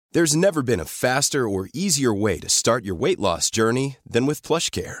There's never been a faster or easier way to start your weight loss journey than with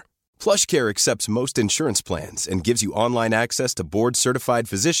PlushCare. PlushCare accepts most insurance plans and gives you online access to board-certified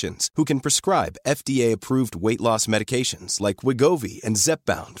physicians who can prescribe FDA-approved weight loss medications like Wegovy and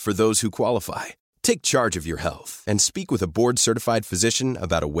Zepbound for those who qualify. Take charge of your health and speak with a board-certified physician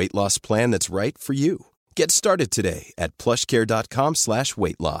about a weight loss plan that's right for you. Get started today at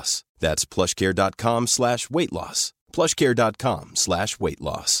plushcare.com/weightloss. That's plushcare.com/weightloss.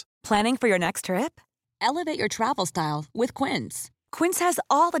 plushcare.com/weightloss. Planning for your next trip? Elevate your travel style with Quince. Quince has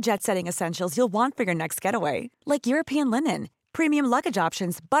all the jet-setting essentials you'll want for your next getaway, like European linen, premium luggage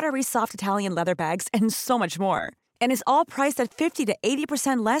options, buttery soft Italian leather bags, and so much more. And is all priced at 50 to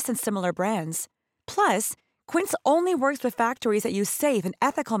 80% less than similar brands. Plus, Quince only works with factories that use safe and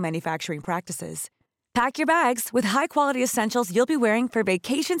ethical manufacturing practices. Pack your bags with high-quality essentials you'll be wearing for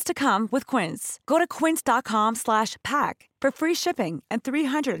vacations to come with Quince. Go to quince.com/pack for free shipping and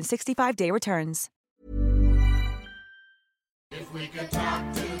 365-day returns. If we could talk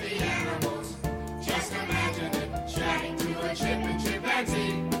to the animals, just imagine it, chatting to a chip and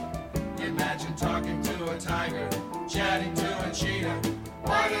chimpanzee. Imagine talking to a tiger, chatting to a cheetah.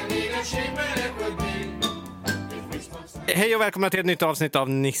 What a neat achievement it would be. Hej och välkomna till ett nytt avsnitt av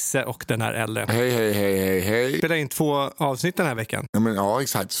Nisse och den här äldre. Hej. Spelar in 2 avsnitt den här veckan. Ja,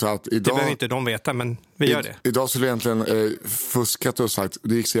 exakt. Så att idag, det behöver inte de veta, men vi gör det. Idag skulle jag egentligen fuskat och sagt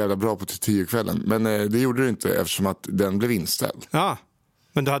det gick så jävla bra på 10-kvällen. Men det gjorde det inte eftersom att den blev inställd. Ja,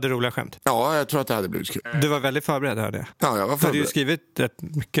 men du hade roliga skämt. Ja, jag tror att det hade blivit kul. Du var väldigt förberedd, hörde jag. Ja, jag var förberedd. Du hade ju skrivit rätt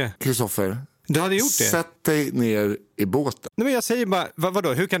mycket. Kristoffer, du hade gjort det. Sätt dig ner i båten. Nej, men jag säger bara,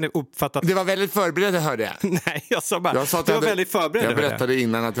 vadå? Hur kan det uppfatta? Det var väldigt förberedd, hörde jag. Nej, jag sa bara, att du var väldigt förberedd. Jag berättade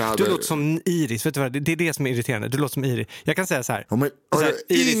innan att jag hade... Du låter som Iris, vet du vad? Det är det som är irriterande. Du låter som Iris. Jag kan säga så här. Ja, men, så här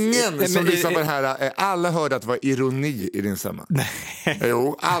ingen som lyssnar på det här, alla hörde att det var ironi i din stämma. Nej.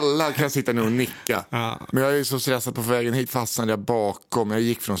 Jo, alla kan sitta nu och nicka. Ja. Men jag är så stressad på vägen hit, fastnade jag bakom. Jag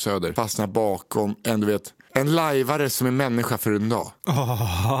gick från söder, fastnade bakom du vet... En lajvare som är människa för en dag.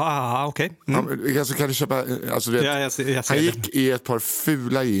 Okej. Alltså, kan du köpa... Alltså, jag ser han gick i ett par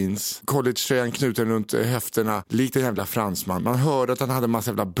fula jeans. College-tröjan knuten runt höfterna. Likt en jävla fransman. Man hörde att han hade en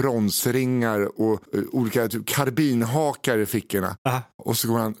massa jävla bronsringar och olika typ, karbinhakar i fickorna. Aha. Och så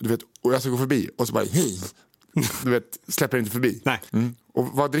går han, du vet, och jag ska gå förbi. Och så bara, hej. Du vet, släpper inte förbi. Nej. Och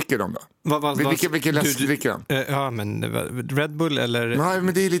vad dricker de då? Vilken läsk dricker han? Ja, men Red Bull eller... Nej,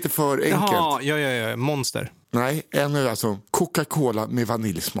 men det är lite för enkelt. Ja, Monster. Nej, ännu alltså Coca-Cola med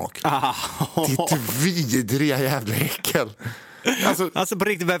vaniljsmak. Ditt vidriga jävla äckel. Alltså på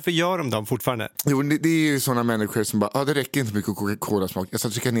riktigt, varför gör de dem fortfarande? Jo, det är ju sådana människor som bara, det räcker inte med Coca-Cola-smak. Jag ska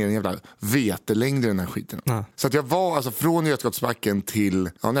trycka ner en jävla vetelängd i den här skiten. Så att jag var alltså från Götgatsbacken till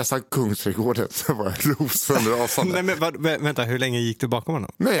nästan Kungsträdgården, så var jag rosenrasande. Nej, men vänta, hur länge gick du bakom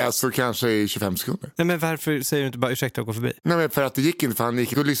honom? Nej, alltså kanske i 25 sekunder. Nej, men varför säger du inte bara ursäkta och gå förbi? Nej, men för att det gick inte, för han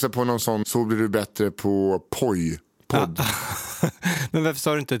gick och lyssnade på någon sån Så blir du bättre på Poj. Men varför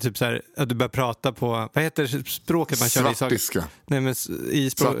sa du inte typ så här att du börjar prata på, vad heter språket man kör i svartiska? Nej, men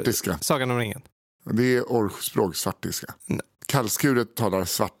svartiska. Sagan om ringen. Det är orkspråk, svartiska. Kallskuret talar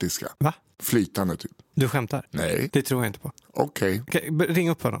svartiska. Va? Flytande typ. Du skämtar? Nej. Det tror jag inte på. Okej. Ring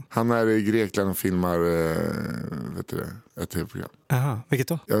upp honom. Han är i Grekland och filmar ett tv-program. Jaha, vilket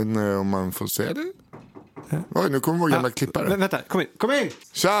då? Jag vet inte om man får säga det. Oj, nu kommer vår gamla klippare. Men vänta, kom in!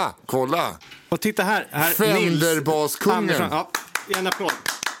 Tja, kolla! Och titta här Fenderbaskungen. Nils Andersson. Ja, en applåd.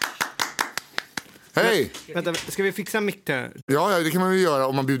 Hej! Vänta, ska vi fixa mick där? Ja, det kan man ju göra.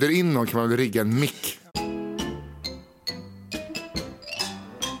 Om man bjuder in någon kan man väl rigga en mick.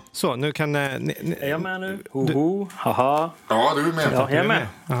 Så, nu kan... Är jag med nu? Hoho, haha. Ja, du är med. Ja, jag är med.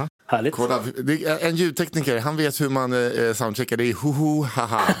 Aha. Härligt. Kolla, en ljudtekniker, han vet hur man soundcheckar. Det är hoho,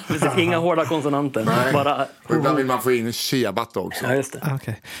 haha. Precis, inga hårda konsonanter. Nej. Bara och ibland vill man få in ciabatta också. Ja, just det.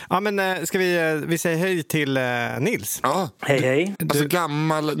 Okay. Ja, men ska vi säga hej till Nils? Ja. Hej. Alltså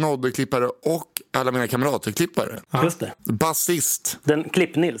gammal noddeklippare och alla mina kamrater klippare. Ja. Just det. Basist. Den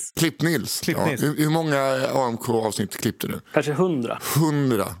Klipp-Nils. Klipp-Nils. Ja. Hur många AMK-avsnitt klippte du? Kanske 100.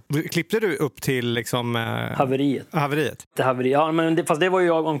 100. Klippte du upp till liksom... Haveriet. Det haveri. Ja, men fast det var ju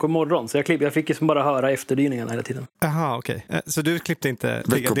jag AMK morgon. Så jag fick ju som bara höra efterdyningarna hela tiden. Jaha, okej. Så du klippte inte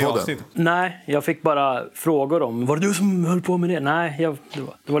det avsnitt? Nej, jag fick bara frågor om, var det du som höll på med det? Nej,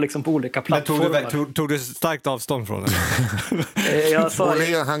 det var liksom på olika plattformar. Tog du starkt avstånd från det? Jag sa...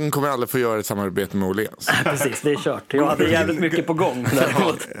 Åhlén, han kommer aldrig få göra ett samarbete med Åhléns. Precis, det är kört. Jag hade jävligt mycket på gång.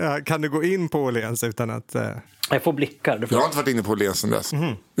 Kan du gå in på Åhléns utan att... Jag får blickar. Jag har inte varit inne på Åhléns sen dess.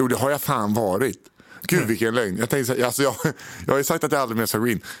 Jo, det har jag fan varit. Gud vilken lögn. Jag tänkte så, alltså jag har ju sagt att jag aldrig mer ska gå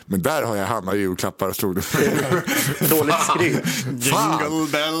in. Men där har jag Hanna julklappar och slog det. Dåligt skryt. Jingle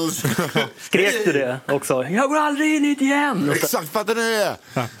bells. Skrek du det också? Jag går aldrig in hit igen. Exakt, fattar ni det?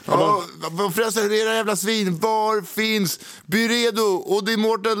 Vad förresten, era jävla svin. Var finns Byredo och The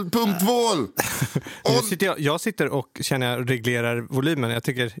Immortal pumpvål? Jag sitter och känner jag reglerar volymen. Jag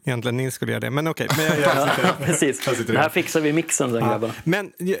tycker egentligen Nils skulle göra det. Men okej. Men precis. Det här fixar vi mixen.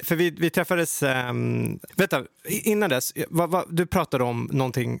 Men för vi träffades... vänta, innan dess. Du pratade om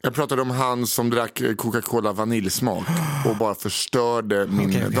någonting... Jag pratade om han som drack Coca-Cola vaniljsmak och bara förstörde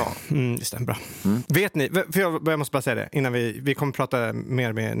min dag. Just det, bra. Vet ni, för jag måste bara säga det innan vi kommer prata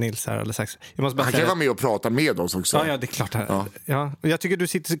mer med Nils här alldeles strax. Han kan vara med och prata med oss också. Ja, det är klart. Ja. Jag tycker du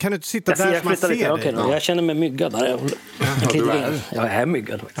sitter, kan du inte sitta där så man ser dig? Okay, jag känner mig myggad där. Jag är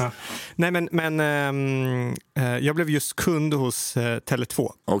myggad. Ja. Nej, men jag blev just kund hos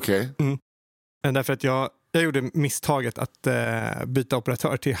Tele2. Okej. Därför att jag gjorde misstaget att byta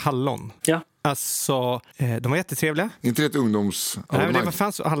operatör till Hallon. Ja. Alltså, de var jättetrevliga. Inte ett ungdomsabonnemang? Nej, det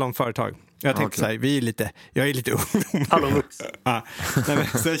fanns Hallon-företag. Jag tänkte så här, jag är lite ungdom. Hallonvux.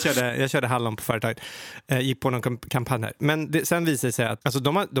 Så jag körde Hallon på företaget. Gick på någon kampanj här. Men sen visade det sig att alltså,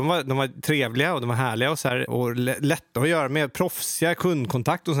 de var trevliga och de var härliga och, så här, och lätta att göra med proffsiga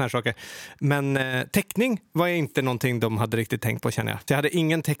kundkontakt och såna här saker. Men täckning var inte någonting de hade riktigt tänkt på, känner jag. Så jag hade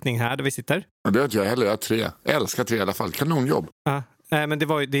ingen täckning här där vi sitter. Ja, det har jag heller. Jag har 3. Jag älskar 3 i alla fall. Kanonjobb. Ja. Men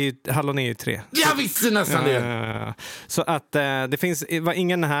Hallon är ju 3. Jag visste nästan det. Så att det var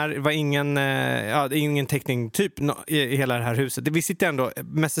ingen här, var ingen täckning typ i hela det här huset. Vi sitter ändå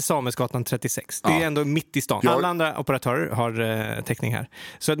med Samuelsgatan 36. Det är ändå mitt i stan. Alla andra operatörer har täckning här.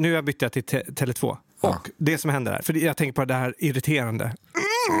 Så nu har jag bytt till Tele2. Och det som händer här, för jag tänker på det här irriterande.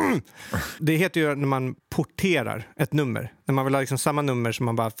 Det heter ju när man porterar ett nummer. När man vill ha liksom samma nummer som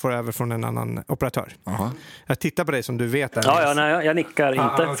man bara får över från en annan operatör. Jag tittar på dig som du vet. Nej, jag nickar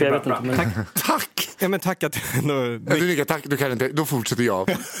inte. För jag vet inte men... Tack! Ja, men tack att du nickar, tack, du kan inte. Då fortsätter jag.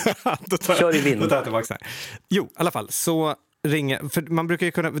 Kör i vind. Jo, i alla fall. Så ringer, för man brukar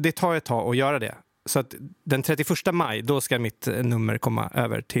ju kunna, det tar ett tag att göra det. Så att den 31 maj, då ska mitt nummer komma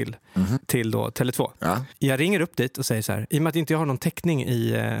över till då Tele2. Ja. Jag ringer upp dit och säger så här, i och med att inte jag har någon täckning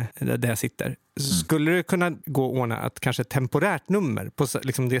i där jag sitter, skulle det kunna gå att ordna att kanske ett temporärt nummer på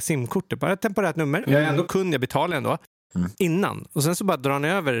liksom det simkortet, bara ett temporärt nummer. Jag är ändå kund, jag betalar ändå. Innan. Och sen så bara drar ni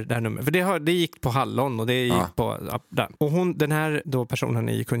över det här numret. För det gick på Hallon och det gick på där. Och den här då personen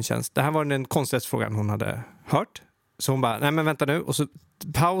i kundtjänst, det här var den konstigaste frågan hon hade hört. Så hon bara, nej men vänta nu. Och så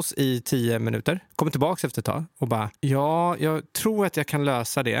paus i 10 minuter. Kommer tillbaka efter ett tag och bara, jag tror att jag kan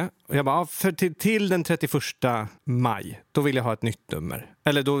lösa det. Och jag bara, för till den 31 maj, då vill jag ha ett nytt nummer.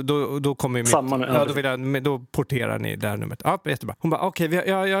 Eller då kommer ju då porterar ni det här numret. Ja, jättebra. Hon bara, okej,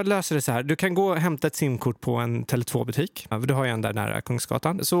 jag löser det så här. Du kan gå och hämta ett simkort på en Tele2-butik. Ja, du har ju en där nära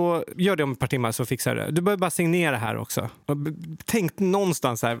Kungsgatan. Så gör det om ett par timmar så fixar det. Du behöver bara signera här också. Tänk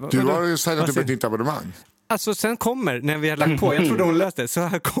någonstans här. Du har ju sagt att du behöver ett abonnemang. Alltså sen kommer, när vi har lagt på, jag trodde hon löste det, så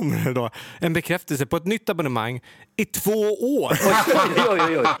här kommer det då en bekräftelse på ett nytt abonnemang i 2 år.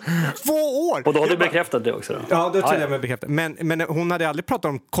 Oj. 2 år! Och då har du bekräftat det också då? Ja, då tror jag mig bekräftat. Men hon hade aldrig pratat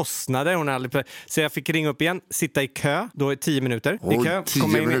om kostnader. Så jag fick ringa upp igen, sitta i kö, då 10 minuter. I kö, 10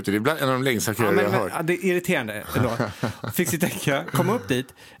 minuter, det är bland en av de längsta köer jag har hört. Ja, det är irriterande. Fick sitta i kö, komma upp dit,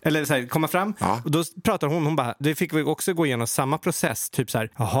 eller så här, komma fram. Ja. Och då pratar hon bara, det fick vi också gå igenom samma process. Typ så här,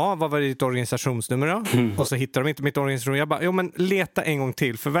 jaha, vad var ditt organisationsnummer då? Och så hittar de inte mitt organisation. Jag bara, men leta en gång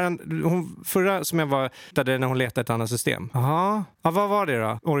till. För förra som jag var där när hon letade ett annat system. Jaha, vad var det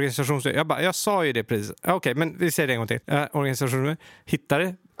då? Organisationsnummer. Jag sa ju det precis. Okej, men vi säger det en gång till. Organisationsnummer,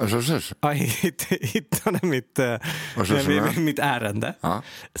 hittade hittade mitt ärende. Ja.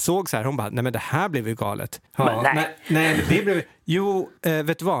 Såg så här, hon bara, nej men det här blev ju galet. Ja, nej, det blev... Jo,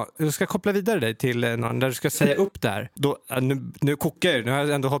 vet du vad? Du ska koppla vidare dig till någon där du ska säga upp där. Då, nu kokar jag. Nu har jag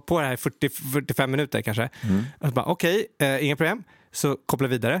ändå hållit på det här i 40-45 minuter kanske. Jag bara, okej, inga problem. Så kopplar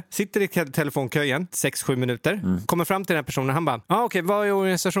vidare. Sitter i telefonkö igen, 6-7 minuter. Kommer fram till den här personen. Han bara, okej, vad är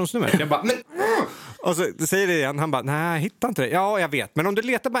organisationsnummer? Jag bara, men... Och så säger det igen. Han bara, nej, jag hittar inte det. Ja, jag vet. Men om du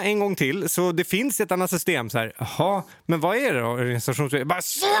letar bara en gång till så det finns ett annat system så här. Jaha, men vad är det då? Organisationsnummer? Jag bara,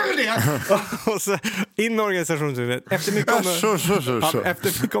 så är det! Och så in med organisationsnummer.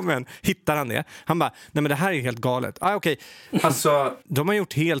 Efter mycket om en hittar han det. Han bara, nej men det här är helt galet. Okej. Alltså, de har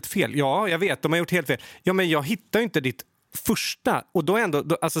gjort helt fel. Ja, jag vet. De har gjort helt fel. Ja, men jag hittar ju inte ditt första, och då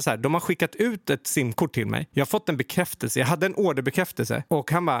ändå, alltså så här, de har skickat ut ett simkort till mig. Jag har fått en bekräftelse. Jag hade en orderbekräftelse.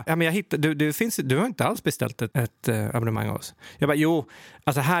 Och han bara, ja men jag hittade, du har inte alls beställt ett abonnemang av oss. Jag bara, jo,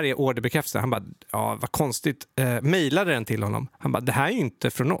 alltså här är orderbekräftelse. Han bara, ja vad konstigt. Mailade den till honom. Han bara, det här är ju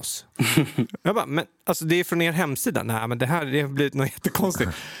inte från oss. Jag bara, men alltså det är från er hemsida. Nej, men det har blivit något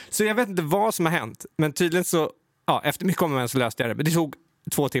jättekonstigt. Så jag vet inte vad som har hänt. Men tydligen så, ja, efter mycket om så löste jag det. Men det tog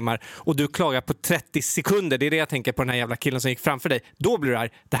 2 timmar och du klagar på 30 sekunder. Det är det jag tänker på den här jävla killen som gick framför dig. Då blir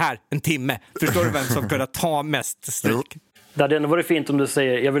det här en timme. Förstår du vem som kunde ta mest stryk? Det hade ändå varit fint om du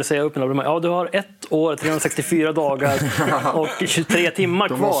säger, jag vill säga upp en abonnemang. Ja, du har 1 år, 364 dagar och 23 timmar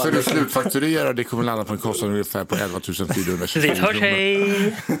kvar. Då måste du slutfakturera. Det kommer landa på en kostnad ungefär på 11 420 kronor.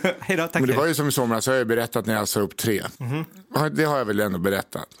 Hej! Hej då, tack. Men det var ju som i somras, så har jag berättat när jag sa upp 3. Det har jag väl ändå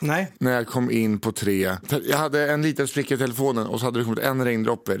berättat. Nej. När jag kom in på 3. Jag hade en liten spricka i telefonen och så hade det kommit en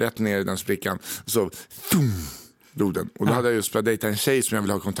regndroppe rätt ner i den sprickan. Så dog den. Och då hade jag just börjat dejta en tjej som jag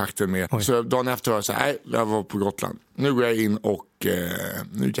ville ha kontakten med. Oj. Så dagen efter var jag så här, nej, jag var på Gotland. Nu går jag in och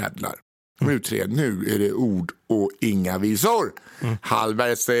nu jävlar. Nu 3, nu är det ord och inga visor.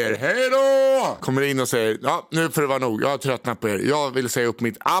 Hallberg säger hej då! Kommer in och säger, ja nu får det vara nog. Jag har tröttnat på er. Jag vill säga upp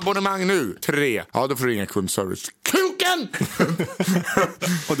mitt abonnemang nu. 3. Ja, då får du ringa kundservice. Kuken!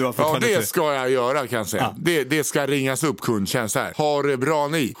 Och du har ja, det ska jag göra kan jag säga. Ja. Det ska ringas upp kundtjänst här. Har det bra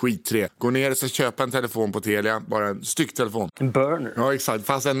ni? Skit 3. Gå ner och så köpa en telefon på Telia. Bara en stycktelefon. En burner. Ja, exakt.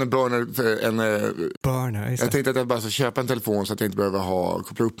 Fast en burner. Burner, jag tänkte att jag bara ska köpa en telefon så att jag inte behöver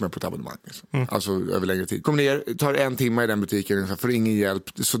koppla upp mig på ett abonnemang. Alltså över längre tid. Kom ner, tar 1 timme i den butiken. Får ingen hjälp,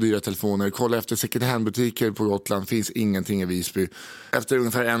 så dyra telefoner. Kolla efter second hand-butiker på Gotland. Finns ingenting i Visby. Efter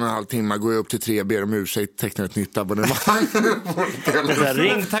ungefär 1,5 timmar går jag upp till 3, ber om ursäkt, tecknar ett nytt abonnemang.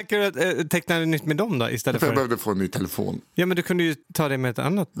 Tecknar ett nytt med dem då istället för... Jag behövde få en ny telefon. Ja, men du kunde ju ta det med ett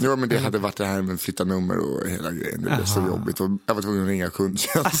annat. Ja, men det hade varit det här med flytta nummer och hela grejen. Det blev så jobbigt. Och jag var tvungen att ringa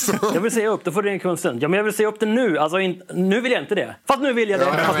kundtjänst. Jag vill säga upp, då får du ringa kundtjänst. Ja, men jag vill säga upp det nu. Alltså, nu vill jag inte det. Fast nu vill jag det.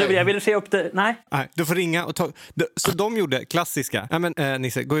 Fast nu vill jag säga upp det. Nej, du får ringa och ta... Så de gjorde klassiska. Ja, men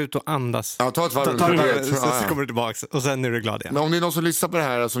Nisse, gå ut och andas. Ja, ta ett varv. Så kommer du tillbaka och sen är du glad igen. Men om det är någon som lyssnar på det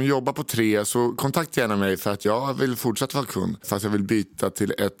här som jobbar på 3, så kontakta gärna mig för att jag vill fortsätta vara kund. Fast jag vill byta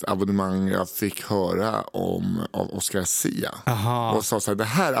till ett abonnemang jag fick höra om av Oscar Sia. Aha. Och sa så här, det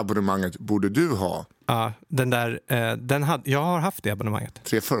här abonnemanget borde du ha. Ja, den där, jag har haft det abonnemanget.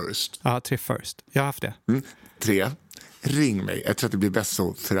 3 First. Ja, 3 First. Jag har haft det. 3. Ring mig. Jag tror att det blir bäst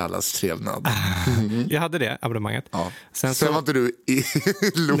så för allas trevnad. Jag hade det abonnemanget. Ja. Sen var inte du i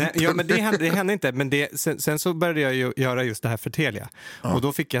loopen. Nej, ja, men det hände inte. Men sen så började jag ju göra just det här för Telia. Ja. Och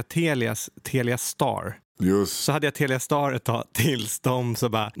då fick jag Telia Star. Just. Så hade jag Telia Star ett tag tills de så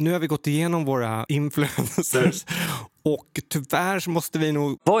bara, nu har vi gått igenom våra influencers och tyvärr så måste vi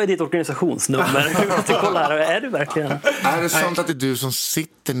nog... Vad är ditt organisationsnummer? Jag måste kolla här, är det verkligen? Är det sant att det är du som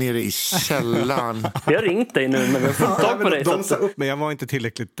sitter nere i källaren? Jag har ringt dig nu, men vi har fått tag på dig. De sa upp mig, jag var inte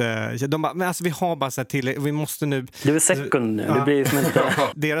tillräckligt... De bara, men alltså vi har bara så här tillräckligt, vi måste nu... Det är second nu, det blir som inte...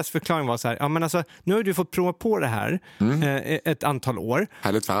 Deras förklaring var så här, ja men alltså nu har du fått prova på det här ett antal år.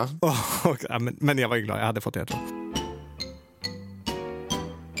 Härligt va? Men jag var ju glad, jag hade fått det.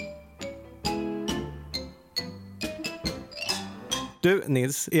 Du,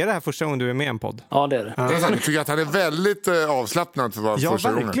 Nils, är det här första gången du är med i en podd? Ja, det är det. Det är sant, jag tycker att han är väldigt avslappnad för att vara första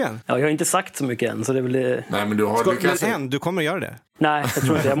gången. Verkligen. Ja, jag har inte sagt så mycket än, så det blir... Nej, men du har lyckats. Men du kommer att göra det? Nej, jag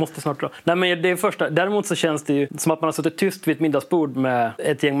tror inte. Jag måste snart dra. Nej, men det är första. Däremot så känns det ju som att man har suttit tyst vid ett middagsbord med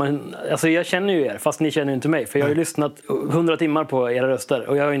ett gäng man... Alltså jag känner ju er, fast ni känner ju inte mig. För jag har ju lyssnat 100 timmar på era röster.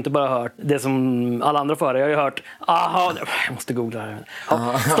 Och jag har ju inte bara hört det som alla andra får höra. Jag har ju hört, jag måste googla här.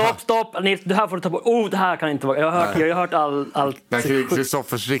 Ja, stopp, Nils, det här får du ta bort. Det här kan inte vara... Jag har hört allt. När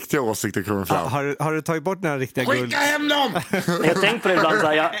Kristoffers riktiga åsikter kommer fram. Har du tagit bort några riktiga guld? Skicka hem dem! Jag tänkte på det ibland så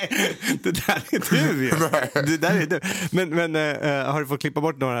här, det där är du ju. Det där är du. Men har du fått klippa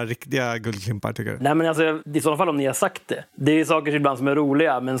bort några riktiga guldklimpar tycker du? Nej, men alltså, i sådana fall om ni har sagt det. Det är saker ibland som är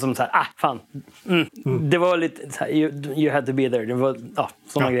roliga, men som så här, fan. Det var lite så här, you had to be there. Det var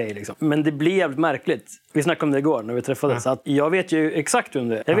sådana grejer liksom. Men det blev jävligt märkligt. Vi snackade om det igår när vi träffades. Att jag vet ju exakt vem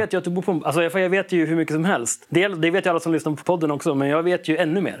du är. Jag vet ju att du bor på... Alltså jag vet ju hur mycket som helst. Det vet ju alla som lyssnar på podden också. Men jag vet ju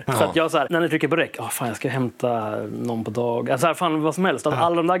ännu mer. Så att jag så här, när ni trycker på räck. Fan, jag ska hämta någon på dag. Alltså här, fan vad som helst. Att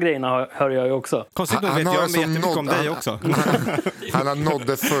alla de där grejerna hör jag ju också. Konstigt nog vet jag jättemycket om dig också. Han har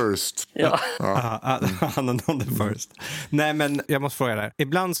nådde first. Ja. Han har nådde first. Nej, men jag måste fråga dig.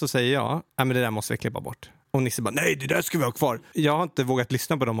 Ibland så säger jag, men det där måste vi klippa bort. Och Nisse bara, nej det där ska vi ha kvar. Jag har inte vågat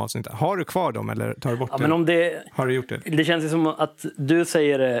lyssna på de avsnitten. Har du kvar dem eller tar du bort det? Men om det? Har du gjort det? Det känns ju som att du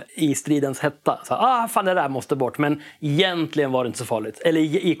säger det i stridens hetta. Så, fan det där måste bort. Men egentligen var det inte så farligt. Eller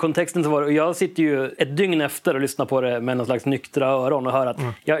i kontexten så var det, och jag sitter ju ett dygn efter och lyssnar på det med någon slags nyktra öron och hör att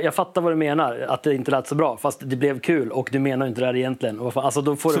jag fattar vad du menar. Att det inte lät så bra. Fast det blev kul och du menar inte det här egentligen. Och alltså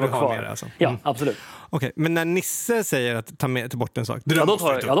då får så det vara kvar. Med det, alltså. Ja, absolut. Okej, men när Nisse säger att ta bort en sak. Då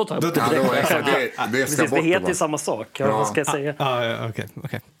tar jag bort det. Det heter ju samma sak. Vad ska jag säga?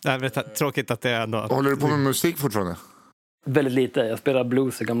 Okej. Tråkigt att det är ändå... Håller du på med musik fortfarande? Väldigt lite. Jag spelar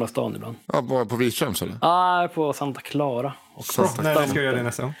blues i Gamla stan ibland. Ja, på Virströms eller? På Santa Clara. När ska du göra det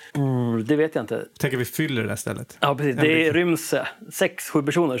nästa gång? Det vet jag inte. Tänker vi fyller det där stället? Ja, precis. Det ryms 6-7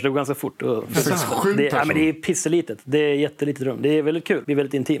 personer, så det går ganska fort. 6-7 personer? Men det är pisselitet. Det är jättelitet rum. Det är väldigt kul. Det är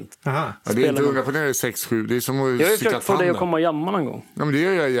väldigt intimt. Ja, det är inte unga på det, 6-7. Det är som att jag har försökt få dig att komma och jamma någon gång. Ja, men det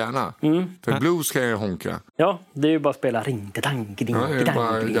gör jag gärna. För blues kan jag honka. Ja, det är ju bara att spela ring-dang. Det är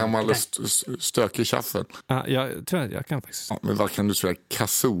bara gammal stökig shuffle. Ja, jag tror att jag kan faktiskt. Ja, men vad kan du spela?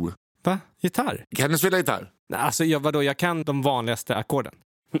 Kazoo? Va? Gitarr? Kan du spela gitarr? Alltså, jag kan de vanligaste ackorden.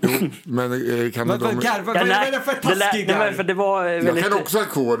 Jo, men kan du Vad är det för taskig? Jag kan också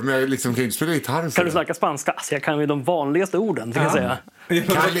ackord, men jag liksom kan inte spela gitarr. Kan du snacka spanska? Alltså, jag kan ju de vanligaste orden, kan jag säga.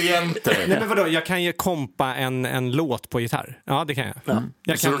 Caliente. Nej, men vadå? Jag kan ju kompa en låt på gitarr. Ja, det kan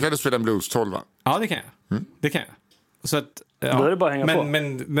jag. Så då kan du spela en blues-12? Ja, det kan jag. Det kan jag. Så att, ja. Då är det bara att hänga på.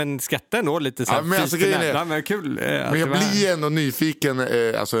 Men skatta ändå lite så här. Ja, men alltså, men kul. Men jag blir ändå nyfiken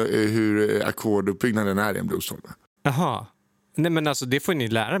hur ackorduppbyggnaden är i en blues-12. Jaha. Nej, men alltså det får ni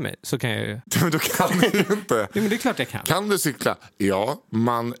lära mig, så kan jag ju... Men då kan du ju inte. Ja, men det är klart jag kan. Kan du cykla? Ja,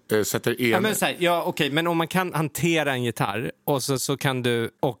 man sätter Ja, men men om man kan hantera en gitarr och så kan du...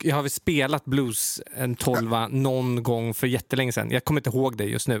 Och jag har väl spelat blues en 12 någon gång för jättelänge sedan. Jag kommer inte ihåg det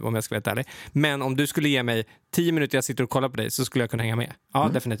just nu om jag ska vara helt ärlig. Men om du skulle ge mig 10 minuter jag sitter och kollar på dig så skulle jag kunna hänga med. Ja,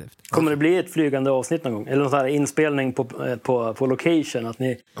 definitivt. Kommer det bli ett flygande avsnitt någon gång? Eller någon sån här inspelning på location? Att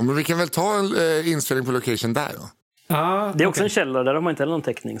ni... Ja, men vi kan väl ta en inspelning på location där då? Det är också en källare, där har man inte heller någon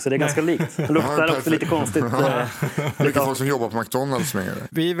täckning. Så det är ganska likt. Det luktar också lite konstigt. Vilka folk som jobbar på McDonalds med det.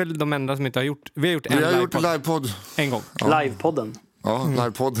 Vi är väl de enda som inte har gjort... Vi har gjort en livepodd. En gång. Livepodden. Ja,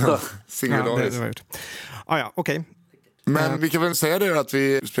 livepodden. Singularis. Ja, okej. Men vi kan väl säga det att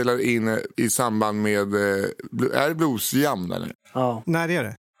vi spelar in i samband med... Är det bluesjam eller? Ja. När är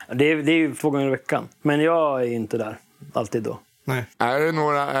det? Det är ju 2 gånger i veckan. Men jag är inte där alltid då. Nej.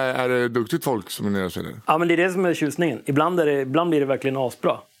 Är det duktigt folk som är nere och spelar? Ja, men det är det som är tjusningen. Ibland blir det verkligen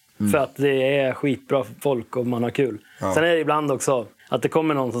asbra. För att det är skitbra folk och man har kul. Ja. Sen är det ibland också att det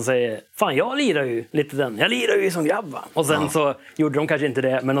kommer någon som säger fan, jag lirar ju lite den. Jag lirar ju som grabb, va? Och sen så gjorde de kanske inte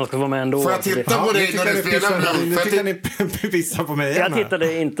det, men de ska vara med ändå. Får jag titta på dig när du spelar? Nu tycker ni pissar på mig. Jag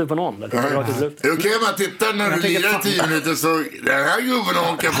tittade inte på någon. Okej, man tittar när du lirar 10 minuter så den här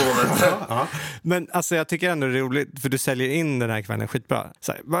gubben åker på mig. Men alltså jag tycker ändå det är roligt för du säljer in den här kvällen skitbra.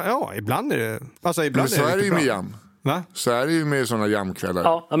 Så, ja, ibland är det... Alltså, ibland men så är det ju med jam. Va? Så är det ju med sådana jamkvällar.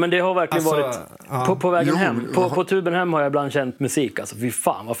 Ja, men det har verkligen varit på vägen hem. På tuben hem har jag ibland känt musik. Alltså, fy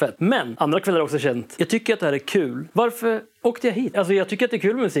fan vad fett. Men andra kvällar har jag också känt, jag tycker att det här är kul. Varför åkte jag hit? Alltså jag tycker att det är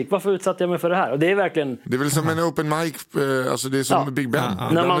kul musik. Varför utsatte jag mig för det här? Och det är verkligen... Det är väl som en open mic, alltså det är som Big Ben.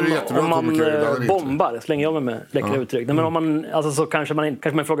 När man bombar, slänger jag mig med läckra uttryck. Men om man, alltså så kanske man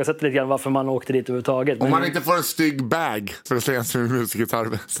ifrågasätter lite grann varför man åkte dit överhuvudtaget. Om man inte får en stygg bag för att slänga sig med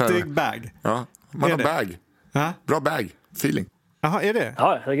musikgitarr. Stygg bag? Ja, man har bag. Bra bag, feeling. Jaha, är det?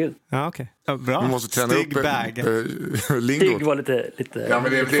 Ja, herregud. Ja, okej. Ja, bra. Man måste träna Stygg upp bag. Lingot. Stygg var lite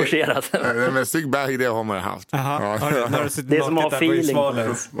forcerat. Men stygg bag, det har man ju haft. Aha. Det är som att ha feeling.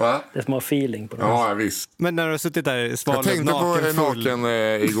 Det är som att ha feeling på det. Ja, visst. Men när du har suttit där i Svalöv, jag tänkte på naken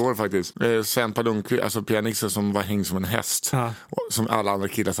igår faktiskt. Sempa Lundqvist, alltså pianisten som var hängd som en häst. Som alla andra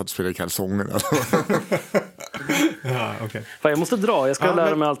killar satt och spelade i kalsonger. Ja, okay. Fan, jag måste dra, jag ska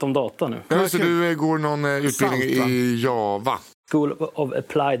lära mig allt om data nu. Ja, så du går någon utbildning i Java? School of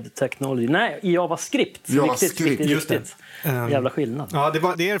Applied Technology. Nej, i JavaScript. Viktigt. Jävla skillnad. Ja,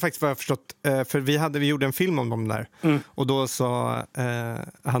 det är faktiskt vad jag har förstått. För vi gjorde en film om dem där. Och då sa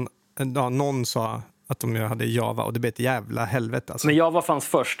någon sa att de hade Java och det blev ett jävla helvete. Alltså. Men Java fanns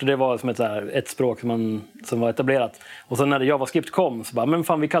först. Det var som ett språk som var etablerat. Och sen när JavaScript kom så bara, men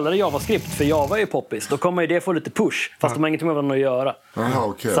fan vi kallar det JavaScript för Java är ju poppis. Då kommer ju det få lite push. Fast de har ingenting med varandra att göra. Aha,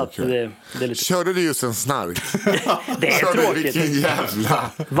 okay, så att det är lite... Körde du just en snark? Det är tråkigt. Vilken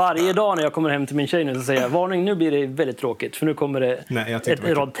jävla... Varje dag när jag kommer hem till min tjej nu så säger jag, varning, nu blir det väldigt tråkigt. För nu kommer det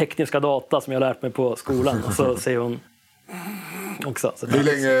en rad tekniska data som jag har lärt mig på skolan. Och så säger hon... Också, så hur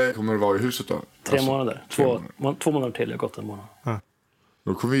länge kommer du vara i huset då? 3 månader. 2 månader till, jag har gått en månad.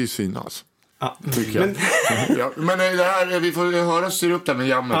 Då kommer vi ju synas. Ja. Tycker jag. Men det här, vi får höra styr upp det med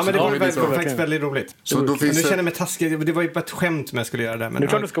jammet. Ja, men det var faktiskt väldigt roligt. Så då finns nu känner jag mig taskig. Det var ju bara ett skämt om jag skulle göra det. Men det är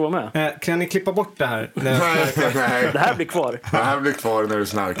klart du ska vara med. Kan ni klippa bort det här? Nej. Det här blir kvar. Det här blir kvar när du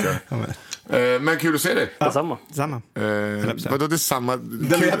snarkar. Men kul att se dig. Detsamma. Vadå detsamma?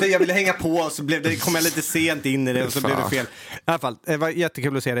 Jag ville hänga på och så kom jag lite sent in i det och så blev det fel. I alla fall, det var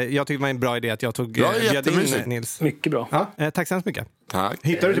jättekul att se dig. Jag tyckte det var en bra idé att jag bjöd in Nils. Mycket bra. Ja, tack så hemskt mycket. Tack.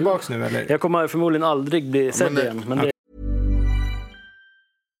 Hittar du tillbaks nu eller? Jag kommer förmodligen aldrig bli sedd igen. Men det...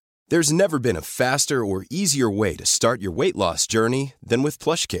 There's never been a faster or easier way to start your weight loss journey than with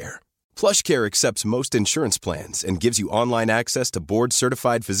PlushCare. PlushCare accepts most insurance plans and gives you online access to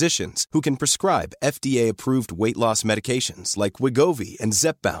board-certified physicians who can prescribe FDA-approved weight loss medications like Wegovy and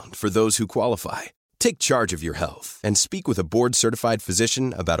Zepbound for those who qualify. Take charge of your health and speak with a board-certified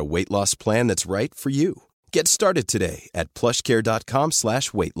physician about a weight loss plan that's right for you. Get started today at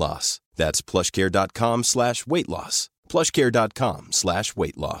plushcare.com/weightloss. That's plushcare.com/weightloss.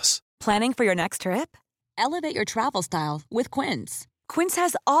 plushcare.com/weightloss. Planning for your next trip? Elevate your travel style with Quince. Quince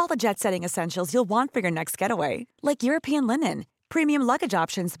has all the jet-setting essentials you'll want for your next getaway, like European linen, premium luggage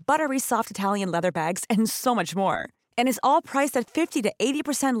options, buttery soft Italian leather bags, and so much more. And is all priced at 50 to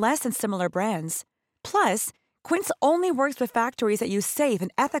 80% less than similar brands. Plus, Quince only works with factories that use safe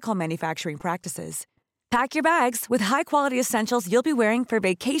and ethical manufacturing practices. Pack your bags with high-quality essentials you'll be wearing for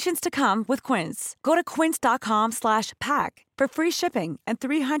vacations to come with Quince. Go to quince.com/pack for free shipping and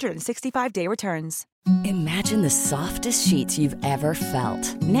 365-day returns. Imagine the softest sheets you've ever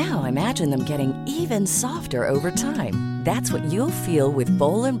felt. Now imagine them getting even softer over time. That's what you'll feel with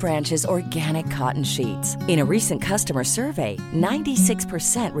Boll & Branch's organic cotton sheets. In a recent customer survey,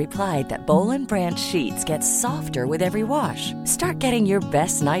 96% replied that Boll & Branch sheets get softer with every wash. Start getting your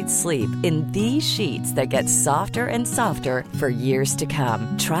best night's sleep in these sheets that get softer and softer for years to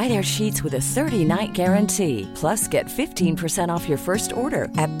come. Try their sheets with a 30-night guarantee. Plus, get 15% off your first order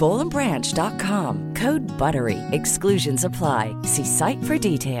at bollandbranch.com. Code BUTTERY. Exclusions apply. See site for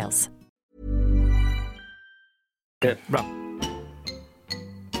details. Bra.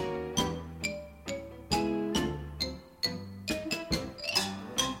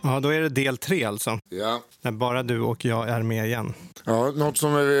 Ja, då är det del 3 alltså. Ja. När bara du och jag är med igen. Ja, något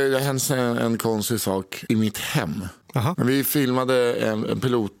som det hände en konstig sak i mitt hem. Aha. Vi filmade en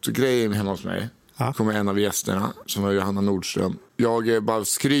pilotgrej hemma hos mig. Kommer en av gästerna som var Johanna Nordström. Jag bara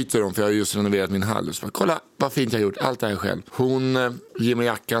skryter om för jag har just renoverat min hall. Så bara, kolla vad fint jag har gjort, allt det här själv. Hon ger mig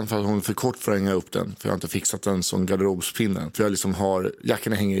jackan för att hon är för kort för att hänga upp den. För jag har inte fixat den som garderobspinnen. För jag liksom har,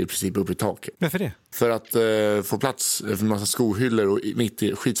 jackorna hänger i princip upp i taket. Varför det? För att få plats för en massa skohyllor och mitt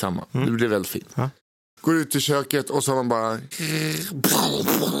i, skitsamma. Det blir väldigt fint. Ja. Går ut i köket och så har man bara...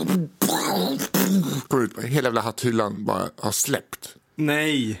 Går ut, hela jävla hatthyllan bara har släppt.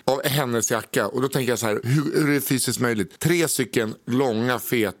 Nej. Av hennes jacka. Och då tänker jag så här, hur är det fysiskt möjligt? 3 stycken långa,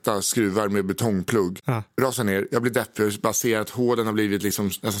 feta skruvar med betongplugg. Rasar ner, jag blir deppig. Bara ser att hålen har blivit liksom,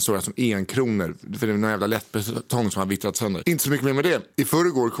 nästan stora som 1 kronor. För det är någon jävla lätt betong som har vittrat sönder. Inte så mycket mer med det. I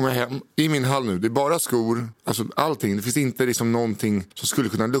förrgår kom jag hem i min hall nu. Det är bara skor, alltså allting. Det finns inte liksom någonting som skulle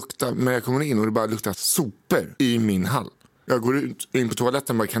kunna lukta. Men jag kommer in och det bara luktar sopor i min hall. Jag går in på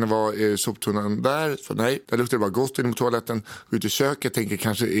toaletten, bara, kan det vara soptunnan där? Så nej, där luktar det bara gott in på toaletten. Går ut i köket, tänker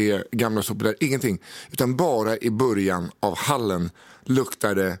kanske är gamla sopor där. Ingenting, utan bara i början av hallen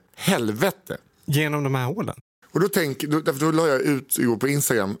luktar det helvete. Genom de här hålen? Och då la jag ut igår på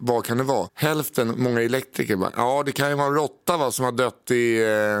Instagram, vad kan det vara? Hälften, många elektriker bara, ja det kan ju vara en råtta va, som har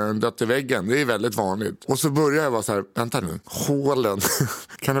dött i väggen. Det är väldigt vanligt. Och så börjar jag vara så här, vänta nu, hålen.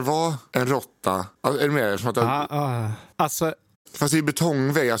 Kan det vara en råtta? Alltså, är det mer? Som att alltså... Fast det är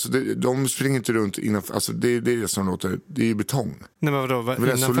betongvägg, alltså de springer inte runt innanför, alltså det är det som låter, det är betong. Nej men vadå,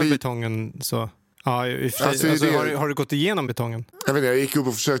 innanför betongen så... Ja, alltså, har du gått igenom betongen? Jag vet inte, jag gick upp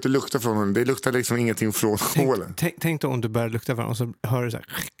och försökte lukta från honom. Det luktar liksom ingenting från hålen. Tänk då om du börjar lukta från och så hör du så här.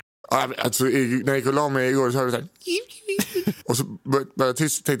 Alltså, när jag gick och la mig igår så hörde jag så här. Och så började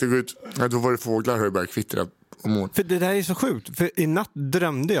tyst, tänkte jag gå ut. Då var det fåglar och började kvittra. För det där är så sjukt. För i natt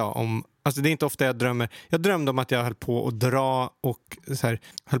drömde jag om... Alltså det är inte ofta jag drömmer. Jag drömde om att jag höll på att dra och så här,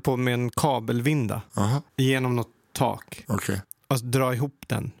 höll på med en kabelvinda. Genom något tak. Okay. Alltså dra ihop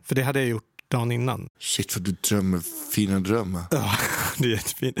den. För det hade jag gjort dagen innan. Shit, vad du drömmer fina drömmar. Ja, det är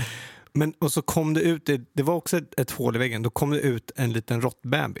jättefint. Men och så kom det ut, det var också ett hål i väggen. Då kom det ut en liten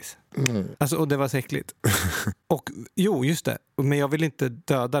råttbebis. Alltså, och det var så äckligt. Och jo, just det. Men jag vill inte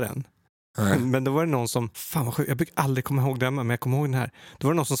döda den. Men då var det någon som, fan vad sjukt, jag brukar aldrig komma ihåg drömmar, men jag kommer ihåg den här. Då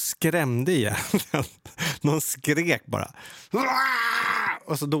var det någon som skrämde igen. Någon skrek bara.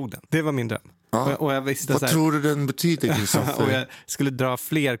 och så dog den. Det var min dröm. Ja. Och jag visste Vad tror du den betyder, Kristoffer? och jag skulle dra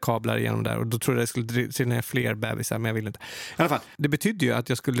fler kablar igenom där och då trodde jag skulle se ner fler bebisar, men jag ville inte. I alla fall, det betydde ju att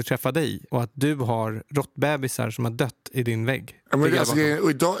jag skulle träffa dig och att du har råttbebisar som har dött i din vägg. Ja, men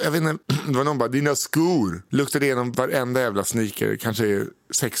och idag, jag vet inte, det var någon bara, dina skor luktade igenom varenda jävla sneaker, kanske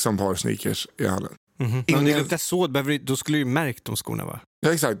 16 par sneakers i hallen. Om det luktar så, då skulle du ju märkt de skorna, va?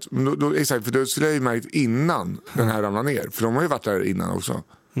 Ja, exakt. Exakt, för då skulle jag ju märkt innan den här ramlade ner. För de har ju varit där innan också.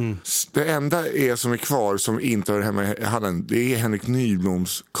 Det enda som är kvar som inte hör hemma i hallen, det är Henrik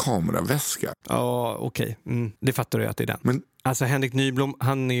Nybloms kameraväska. Ja, okej. Det fattar du att det är den. Men alltså Henrik Nyblom,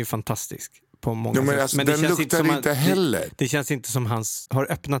 han är ju fantastisk på många sätt. Alltså, men den luktar inte heller. Det känns inte som hans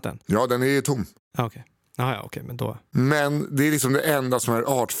har öppnat den. Ja, den är tom. Okej. Okej, men då. Men det är liksom det enda som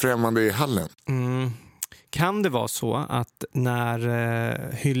är artfrämmande i hallen. Kan det vara så att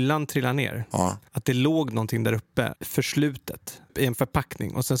när hyllan trillar ner, att det låg någonting där uppe förslutet i en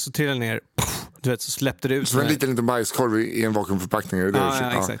förpackning och sen så trillade ner, du vet, så släppte det ut. Så en liten bajskorv i en vakuumförpackning.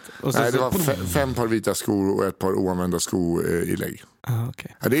 Ja, exakt. Och Nej, det var 5 par vita skor och ett par oanvända skor i lägg.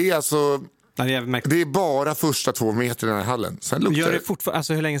 Okay. Ja, det är alltså... Det är bara första 2 meter i den här hallen. Sen luktar gör det fortfarande.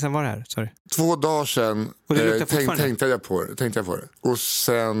 Alltså hur länge sedan var det här? Sorry. 2 dagar sedan tänkte jag på det. Och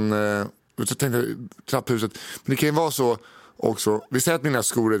sen tänkte jag trapphuset. Men det kan ju vara så också. Vi säger att mina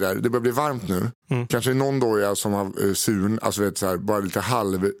skor är där. Det börjar bli varmt nu. Kanske någon då jag som har sun. Alltså vet så här, bara lite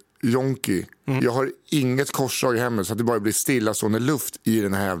halvjonky. Jag har inget korsdrag i hemmet så att det bara blir stillastående luft i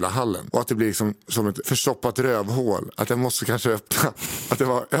den här jävla hallen. Och att det blir liksom som ett förstoppat rövhål. Att jag måste kanske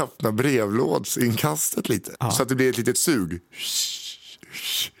öppna brevlådsinkastet lite. Så att det blir ett litet sug.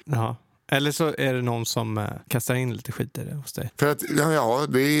 Ja. Eller så är det någon som kastar in lite skit i det hos dig. För att,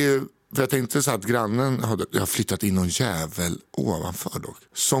 det är ju... För jag tänkte så att grannen har flyttat in någon jävel ovanför dock.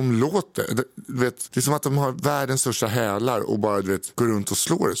 Som låter. Det är som att de har världens största hälar och bara går runt och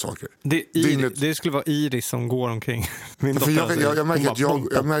slår i saker. Det skulle vara Iris som går omkring. Min dotter, jag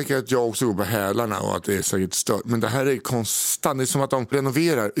märker att jag också går på hälarna och att det är säkert stört. Men det här är konstant. Det är som att de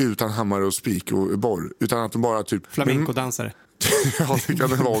renoverar utan hammare och spik och borr. Utan att de bara typ... Flamenco-dansare. Ja, det kan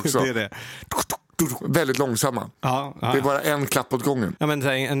det vara också. Det är det. Väldigt långsamma. Ja. Det är bara en klapp åt gången. Ja, men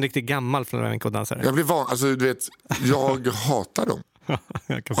en riktigt gammal flamenco-dansare. Jag blir van, alltså du vet, jag hatar dem.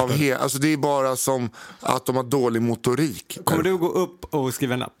 Alltså det är bara som att de har dålig motorik. Kommer du gå upp och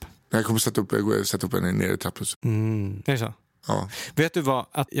skriva en lapp? Jag kommer sätta upp en nere i trapphuset. Det är så. Ja. Vet du vad,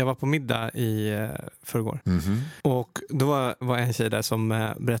 att jag var på middag i förrgår. Och då var en tjej där som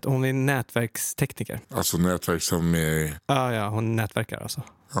berättade, hon är nätverkstekniker. Alltså nätverk som är... Ja, hon nätverkar alltså.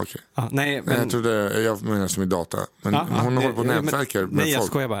 Okej. Ja, nej, men... Jag menar som i data. Men hon håller på nätverkar med nej, jag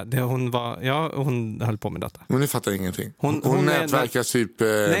folk. skojar bara. Hon höll på med data. Men ni fattar ingenting. Hon nätverkar typ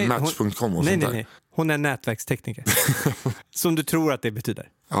Match.com och sånt där. Nej. Hon är nätverkstekniker. Som du tror att det betyder.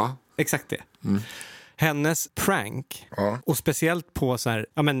 Ja. Exakt det. Hennes prank, och speciellt på så här,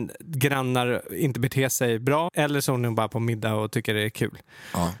 grannar inte beter sig bra, eller så är hon bara på middag och tycker det är kul.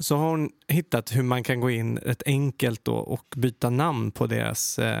 Så har hon hittat hur man kan gå in rätt enkelt då och byta namn på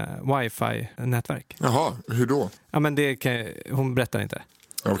deras wifi-nätverk. Jaha, hur då? Ja, men hon berättar inte.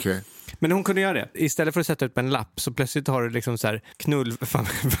 Okej. Men hon kunde göra det. Istället för att sätta upp en lapp så plötsligt har du liksom så här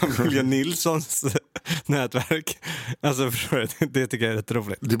familjen Nilssons nätverk. Alltså det tycker jag är rätt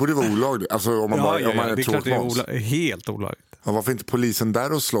roligt. Det borde vara olagligt. Alltså om man är det är klart det är helt olagligt. Ja, varför inte polisen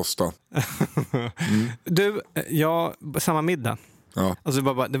där och slåss då? Du, samma middag. Ja. Alltså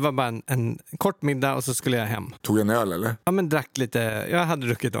det var bara en kort middag och så skulle jag hem. Tog en öl eller? Ja, men drack lite. Jag hade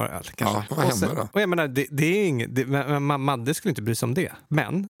druckit några öl kanske. Ja, vad hände då? Och jag menar, det är inget, Madde skulle inte bry sig om det.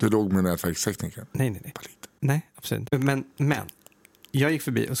 Men... Du låg med nätverkstekniken? Nej. Nej, absolut. Men jag gick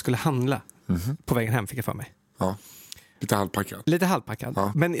förbi och skulle handla. På vägen hem fick jag för mig. Ja, lite halvpackad.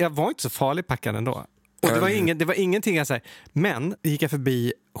 Ja. Men jag var inte så farlig packad ändå. Och det var ingenting jag säger. Men gick jag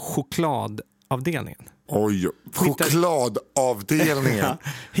förbi chokladavdelningen. Oj, chokladavdelningen.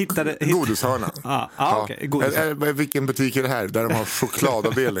 Godishörnan. Okay. Vilken butik är det här där de har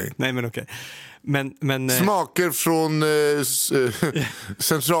chokladavdelning? Nej, men okej. Men smaker från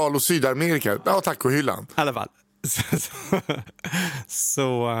Central- och Sydamerika. Ja, tacohyllan. I alla fall.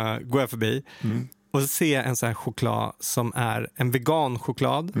 Så går jag förbi. Och så ser jag en sån här choklad som är en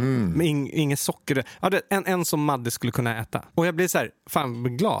veganchoklad med inget socker. Ja, en som Madde skulle kunna äta. Och jag blir så här,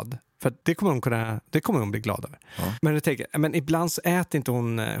 fan glad. För det kommer hon bli glad över. Ja. Men jag tänker, men ibland så äter inte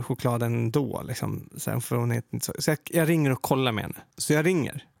hon chokladen då. Liksom, för hon äter inte så jag ringer och kollar med henne. Så jag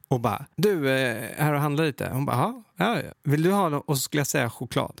ringer och bara, du är här och handlar lite. Hon bara, Ja. Vill du ha något? Och så skulle jag säga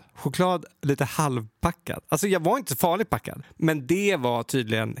choklad. Choklad lite halvpackad. Alltså jag var inte så farligt packad. Men det var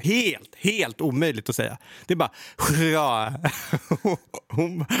tydligen helt omöjligt att säga. Det är bara choklad.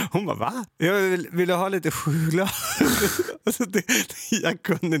 Hon bara, va? Jag vill ha lite choklad. Alltså jag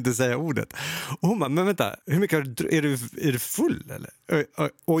kunde inte säga ordet. Och hon bara, men vänta, hur mycket är du full eller?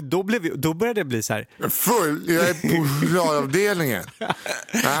 Och då började det bli så här. Full? Jag är på chokladavdelningen.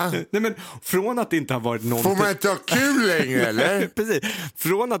 Nej, men från att det inte har varit någonting. Får man inte ha kul längre eller? Precis.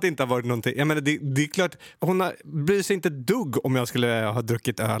 Från att det inte har varit någonting. Jag menar, det är klart, bryr sig inte dugg om jag skulle ha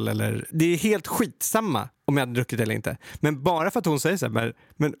druckit öl eller. Det är helt skitsamma om jag hade druckit eller inte. Men bara för att hon säger så här,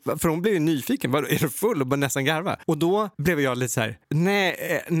 men för hon blev ju nyfiken, är du full och bara nästan garva. Och då blev jag lite så här,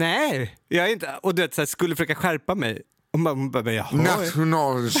 nej, jag är inte. Och du vet, så här, skulle försöka skärpa mig.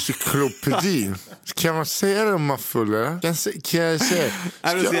 Nationalencyklopedi. Kan man säga det om man fuller? Kan jag säga?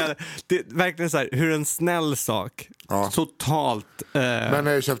 Det är verkligen så här, hur en snäll sak. Ja. Totalt.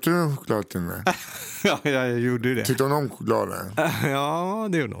 Men köpte du en choklad till mig? Ja, jag gjorde ju det. Tyckte hon om chokladen? Ja,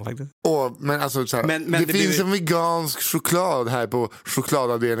 det gjorde hon faktiskt. Men alltså, så här, det finns en vegansk choklad här på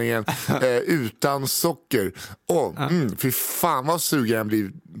chokladavdelningen utan socker. Fy fan vad sugen jag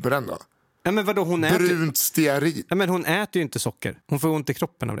blir på den då. Ja, men vadå, brunt stearin. Ja, men hon äter ju inte socker. Hon får ont i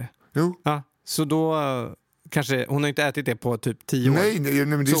kroppen av det. Jo. Ja, så då kanske hon har inte ätit det på typ 10 år. Nej,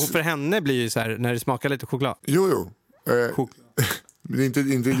 men det så för henne blir ju så här när det smakar lite choklad. Jo. Det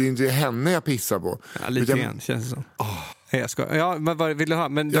är inte henne jag pissar på. Ja, lite grann känns det som. Jag ska. Ja, vad vill du ha?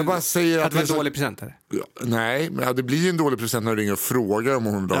 Men jag bara säger att det var en dålig present här. Ja, nej, men det blir en dålig present när du ringer och frågar om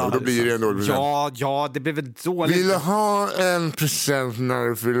hon då blir det en dålig present. Ja, det blir väl dåligt. Vill du ha en present när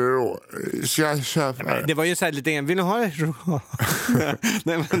du fyller år? Ska jag köpa det? Det var ju så här lite vill du ha det?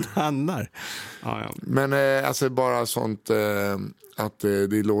 Nej, men handlar. Ja. Men alltså bara sånt att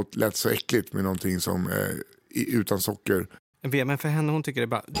det låter lätt så äckligt med någonting som utan socker. Men för henne, hon tycker det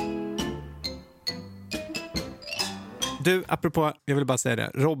bara. Du, apropå, jag vill bara säga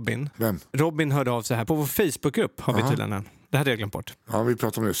det. Robin. Vem? Robin hörde av sig här på vår Facebookgrupp har vi tydligen en. Det hade jag glömt bort. Ja, vi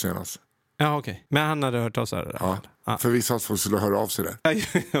pratade om det senast. Ja, okej. Men han hade hört av sig där. Ja, för vi sa att folk skulle höra av sig där.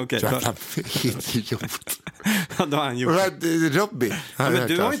 Okej. Jävla idiot. Ja, då har han gjort Robin. Men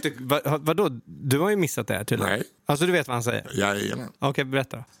du har inte, vadå? Du har ju missat det här tydligen. Nej. Alltså du vet vad han säger? Jajamän. Okej,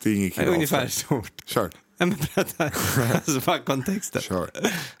 berätta då. Det är inget kul. Ungefär stort. Kör. Ja, men berätta. Alltså bara kontexten. Kör.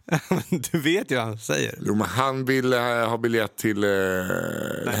 Du vet ju vad han säger. Jo, men han vill ha biljett till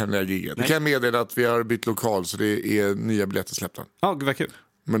hemliga giget. Vi kan meddela att vi har bytt lokal så det är nya biljetter släppta. Ja, gud vad kul.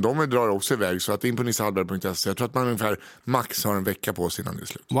 Men de drar också iväg så att in på nissehallberg.se. Jag tror att man ungefär max har en vecka på sig innan det är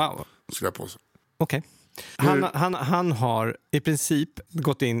slut. Wow. Okej. Han har i princip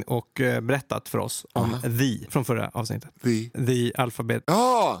gått in och berättat för oss om vi från förra avsnittet. Vi alfabet.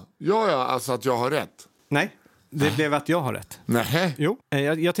 Ja, alltså att jag har rätt. Nej, det blev att jag har rätt. Nej. Jo,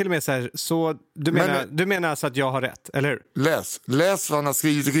 jag till och med så här, så du menar alltså att jag har rätt, eller hur? Läs vad han har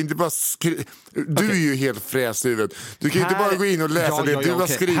skrivit. Du kan inte bara Du är ju helt fräst i huvudet. Du kan inte bara gå in och läsa det du har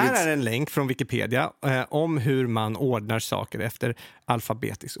skrivit. Här är en länk från Wikipedia om hur man ordnar saker efter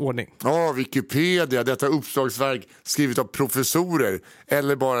alfabetisk ordning. Wikipedia, detta uppslagsverk skrivet av professorer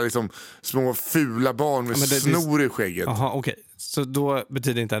eller bara liksom små fula barn med snor i skägget. Jaha, okej. Så då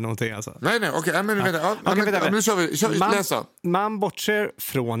betyder inte det någonting alltså? Nej, okej. Men nu kör vi. Läsa. Man bortser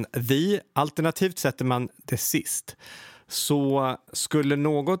från vi, alternativt sätter man det sist. Så skulle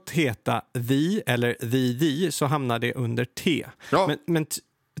något heta vi eller vi så hamnar det under T. Ja. Men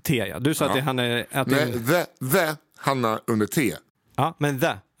T, ja. Du sa att det handlar... The hamnar under T. Ja, men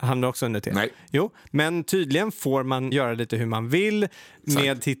the hamnar också under T. Nej. Jo, men tydligen får man göra lite hur man vill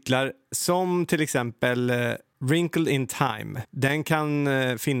med titlar som till exempel Wrinkle in Time. Den kan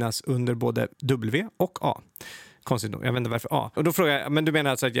finnas under både W och A. Konstigt nog, jag vet inte varför A. Och då frågar jag, men du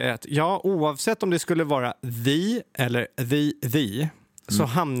menar alltså att jag är rätt? Ja, oavsett om det skulle vara vi eller vi så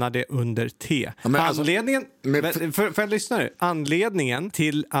hamnar det under T. Ja, anledningen, för lyssnare, anledningen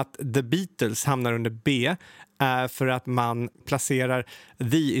till att The Beatles hamnar under B är för att man placerar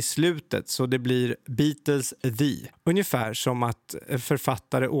vi i slutet så det blir Beatles vi. Ungefär som att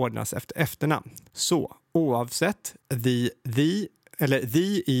författare ordnas efter efternamn. Så oavsett vi eller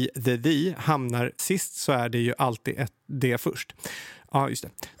vi i the hamnar sist så är det ju alltid ett D först. Ja, just det.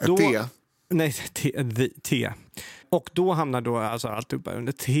 Ett D? Nej, T. Och då hamnar då alltså alltihopa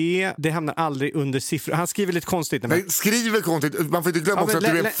under T. Det hamnar aldrig under siffror. Han skriver lite konstigt. Nej, skriver konstigt. Man får inte glömma också att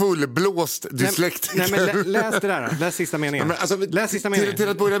du är fullblåst dyslektiker. Nej, men läs det där då. Läs sista meningen. Men alltså, läs sista meningen. Till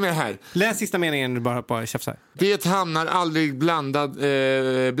att börja med här. Läs sista meningen bara tjafsar. Det hamnar aldrig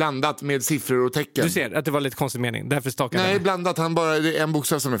blandat med siffror och tecken. Du ser att det var lite konstig mening. Därför stakade Nej, blandat. Det är en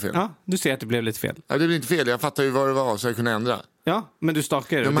bokstav som är fel. Ja, du ser att det blev lite fel. Ja, det blir inte fel. Jag fattar ju vad det var så jag kunde ändra. Ja, men du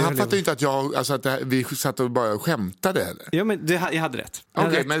stakade. Ja, men han fattar ju inte att vi satt och bara skämtade heller. Ja, men jag hade rätt.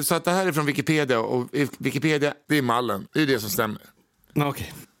 Okej, men så att det här är från Wikipedia och Wikipedia, det är mallen. Det är det som stämmer.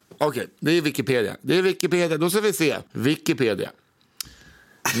 Okej, det är Wikipedia. Då ska vi se. Wikipedia.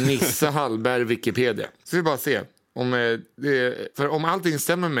 Nisse Hallberg Wikipedia. Så vi bara se. För om allting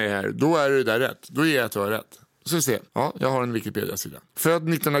stämmer med här, då är det där rätt. Då ger jag att du har rätt. Så vi se. Ja, jag har en Wikipedia-sida. Född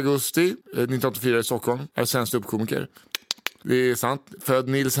 19 augusti 1984 i Stockholm. Är svensk uppkomiker. Det är sant. Född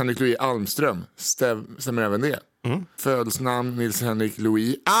Nils Henrik Louis Almström. Stämmer även det. Födelsenamn Nils Henrik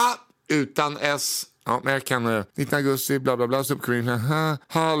Louis. Utan S. Ja, men jag kan 19 augusti, bla bla bla, ståuppkomiker.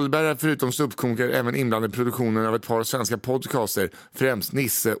 Hallberg är förutom ståuppkomiker även inblandad i produktionen av ett par svenska podcaster. Främst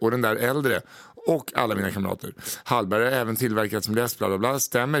Nisse och den där äldre. Och alla mina kamrater. Hallberg är även tillverkat som läst, bla bla bla.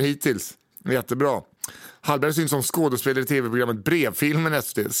 Stämmer hittills. Jättebra. Hallberg syns som skådespelare i tv-programmet Brevfilmen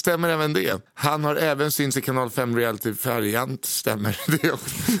efter. Stämmer även det. Han har även syns i kanal 5 reality Färjant. Stämmer det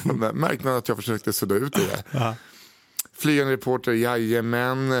också. Märkte man att jag försökte sudda ut det där. Flygande reporter,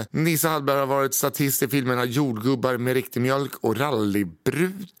 jajamän. Nisse Hallberg har varit statist i filmerna Jordgubbar med riktig mjölk och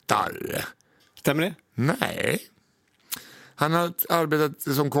Rallybrutar. Stämmer det? Nej. Han har arbetat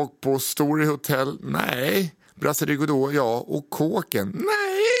som kock på Story Hotel. Nej. Brasserie Godot, ja. Och Kåken.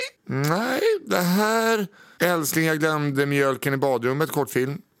 Nej. Det här. Älskling, jag glömde mjölken i badrummet.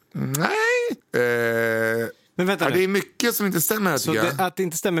 Kortfilm. Nej. Men vänta nu. Det är mycket som inte stämmer här, så att det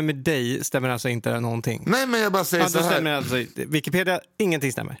inte stämmer med dig stämmer alltså inte någonting? Nej, men jag bara säger så här. Stämmer alltså, Wikipedia,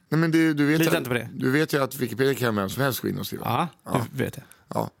 ingenting stämmer. Nej, men du vet lita inte på det. Du vet ju att Wikipedia kan vem som helst gå in och skriva. Ja, det vet jag.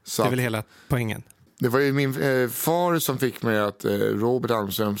 Ja, så det är väl hela poängen. Det var ju min far som fick mig att, Robert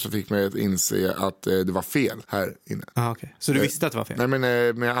Almström, som fick mig att inse att det var fel här inne. Okay. Så du visste att det var fel? Nej, men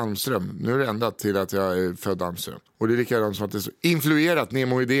med Almström. Nu är det ända till att jag är född Almström. Och det är likadant som att det är så influerat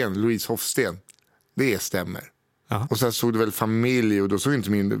Nemo-idén, Louise Hofsten. Det stämmer. Aha. Och sen såg det väl familj och då såg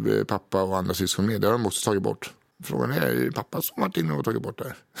inte min pappa och andra syskon med. Det har de också tagit bort. Frågan är pappa som varit inne och tagit bort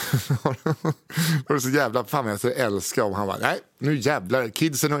det. Det var så jävla fan jag så älskar om han var nej, nu jävlar,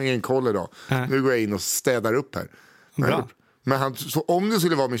 kidsen har ingen koll idag. Nu går jag in och städar upp här. Men han, så om det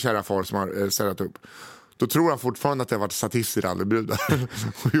skulle vara min kära far som har städat upp, då tror han fortfarande att det har varit statist i rallybrudar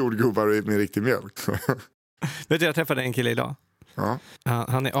och jordgubbar med riktig mjölk. Vet du, jag träffade en kille idag. Ja.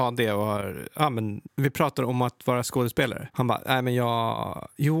 Han är AD och har, men vi pratar om att vara skådespelare. Han bara, nej men jag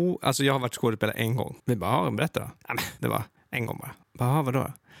har varit skådespelare en gång. Vi bara, berätta då. Nej, men det var en gång bara.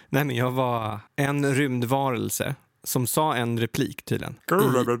 Vadå? Nej, men jag var en rymdvarelse som sa en replik tydligen.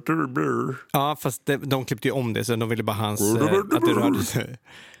 Ja, fast de klippte ju om det så de ville bara att det rörde sig.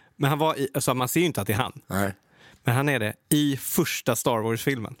 Men han var alltså man ser ju inte att det är han. Nej. Men han är det i första Star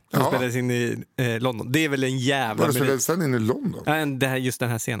Wars-filmen som spelades in i London. Det är väl en jävla... Var det spelades den in i London? Ja, just den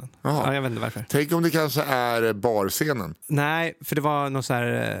här scenen. Ja, jag vet inte varför. Tänk om det kanske är barscenen. Nej, för det var någon så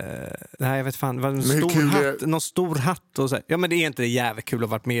här... Nej, jag vet fan. Det var någon stor hatt och så här. Ja, men det är inte jävligt kul att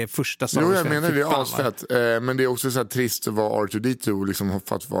ha varit med i första Star Wars. Jo, jag menar det är asfett. Men det är också så här trist att vara R2D2 liksom,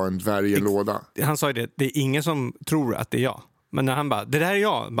 för att vara en dvärg i en låda. Han sa ju det är ingen som tror att det är jag. Men när han bara, det där är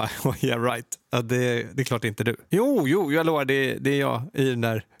jag. Bara, yeah right. Ja, det är klart inte du. Jo, jag lovar, det är jag i den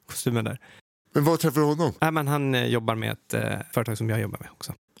där kostymen där. Men vad träffar du honom? Nej, men han jobbar med ett företag som jag jobbar med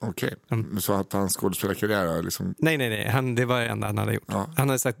också. Okej, så att hans skådespelarkarriär liksom... Nej, det var det enda han hade gjort. Ja. Han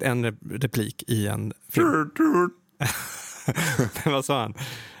hade sagt en replik i en film. Vad sa han?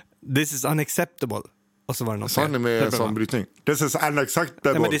 This is unacceptable. Och så var det något. Sa han med en sån brytning? This is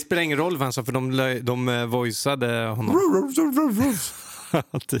unacceptable. Nej, men det spelar ingen roll vad han sa, för de voiceade honom.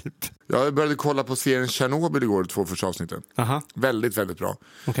 Typ. Jag började kolla på serien Chernobyl igår, 2 första avsnitten. Aha. Väldigt, väldigt bra.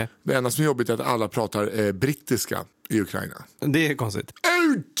 Okay. Det enda som är jobbigt är att alla pratar brittiska i Ukraina. Det är konstigt.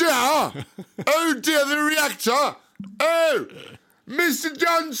 Oh dear, the reactor! Oh! Mr.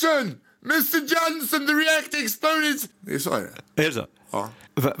 Johnson, the reactor exploded! Det är så är det. Är det så? Ja.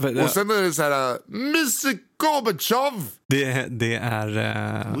 Och sen är det så här, Mr. Gorbachev! Det är...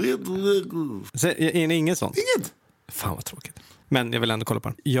 Är det ingen sån? Inget! Fan vad tråkigt. Men jag vill ändå kolla på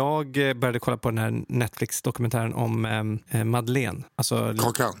den. Jag började kolla på den här Netflix-dokumentären om Madeleine. Alltså,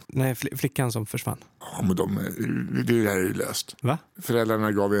 Kakan? Nej, flickan som försvann. Ja, men det där är ju löst. Va?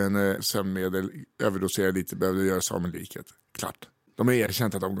 Föräldrarna gav en sömnmedel, överdoserade lite, behövde göra sig av med liket. Klart. De har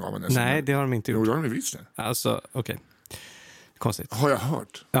erkänt att de gav en sms. Nej, det har de inte gjort. Jo, det har de visst det. Alltså, okej. Konstigt. Har jag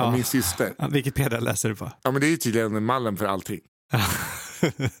hört av min syster. Ja, Wikipedia läser du på. Ja, men det är ju tydligen mallen för allting.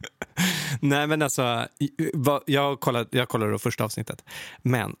 Nej, men alltså, jag kollade då första avsnittet.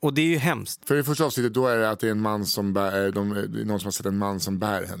 Och det är ju hemskt. För i första avsnittet då är det att det är en man som bär, någon som har sett en man som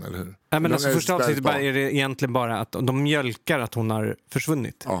bär henne, eller hur? Nej, men alltså första avsnittet är det egentligen bara att de mjölkar att hon har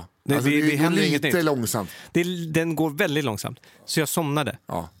försvunnit. Ja. Det går händer lite inget långsamt. Den går väldigt långsamt. Så jag somnade.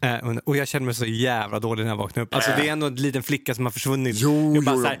 Ja. Och jag kände mig så jävla dålig när jag vaknade upp. Alltså det är ändå en liten flicka som har försvunnit. Jo.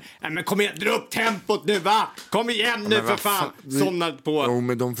 Så här, men kom igen, dra upp tempot nu, va? Kom igen nu, för fan. Somnat på. Jo,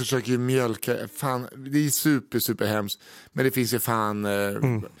 men de försöker ju mjölka. Fan, det är super hemskt. Men det finns ju fan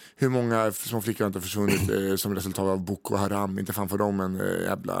hur många små flickor har inte försvunnit som resultat av Boko Haram. Inte fan för dem en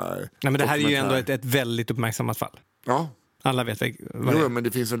jävla... Nej, men det här är ju ändå ett väldigt uppmärksammat fall. Ja. Alla vet vad det är. Men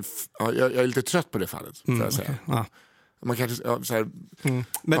det finns en... jag är lite trött på det fallet, får jag säga. Okay. Ja. Man kanske... så här,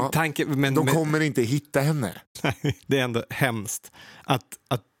 men de kommer inte hitta henne. Det är ändå hemskt.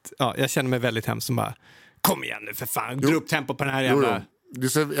 Jag känner mig väldigt hemskt som bara... Kom igen nu, för fan. Dra upp tempo på den här jävla...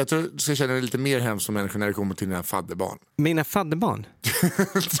 Jag tror du ska känna dig lite mer hemskt som människa när det kommer till dina fadderbarn. Mina fadderbarn?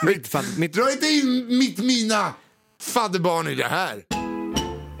 Dra inte in mina fadderbarn i det här!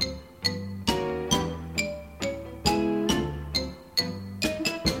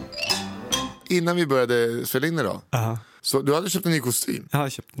 Innan vi började spela in idag, så du hade köpt en ny kostym. Jag har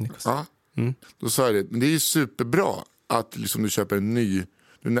köpt en ny kostym. Ja. Då sa jag det, men det är ju superbra att liksom, du köper en ny.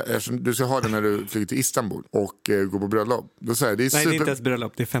 Du ska ha den när du flyger till Istanbul och går på bröllop. Då säger det är Nej, det är inte ens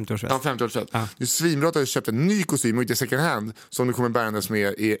bröllop, det är 50-årsfest. Ja, 50-årsfest. Ja. Det är svinbra att du har köpt en ny kostym och inte second hand som du kommer bärandes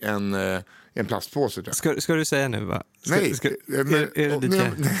med i en plastpåse. Ska du säga nu, va? Nej. Är det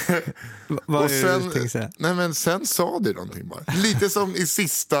lite... Vad är det du tänkte säga? Nej, men sen sa du någonting bara. Lite som i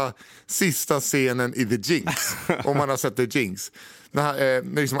sista scenen i The Jinx. Om man har sett The Jinx.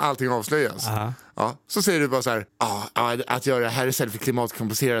 När liksom allting avslöjas. Ja, så säger du bara så här: att göra det här istället för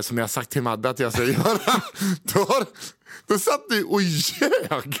klimatkompenserare som jag har sagt till Madde att jag ska göra. Då satt du och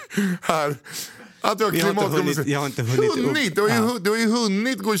ljög här. Att du har klimatkompenserat. Jag har inte hunnit. Du har ju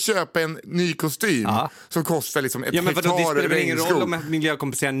hunnit gå och köpa en ny kostym som kostar liksom ett hektar regnskog. Det spelar ingen roll om jag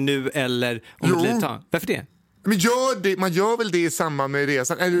miljökompenserar nu eller om ett litet tag. Varför det? Men man gör väl det i samband med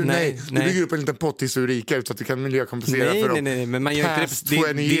resan? Eller nej. Du bygger upp en liten pott till så rika ut så att du kan miljökompensera för dem. Nej, men man gör inte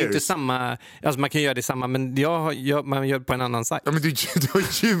det. Det är inte samma. Alltså man kan göra det i samma, men man gör det på en annan sajt. Ja, men du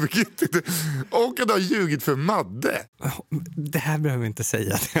har ljugit. Och du har ljugit för Madde. Det här behöver vi inte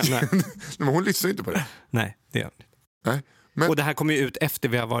säga. Men hon lyssnar inte på det. Nej, det gör hon inte. Nej, och det här kommer ju ut efter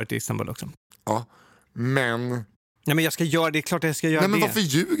vi har varit i Istanbul också. Ja, men... Nej, men jag ska göra det. Det är klart att jag ska göra det. Nej, men varför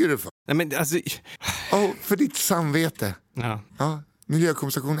ljuger du för? Nej, men alltså... för ditt samvete. Ja.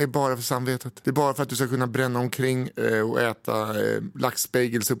 Miljökompensation är bara för samvetet. Det är bara för att du ska kunna bränna omkring och äta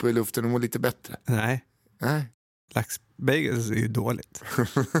laxbagels uppe i luften och må lite bättre. Nej. Laxbagels är ju dåligt.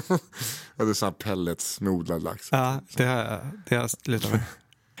 Ja, det är sådana pellets med odlad lax. Ja, det har jag slutat med.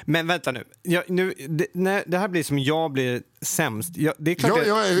 Men vänta nu. När det här blir som jag blir sämst. Det är klart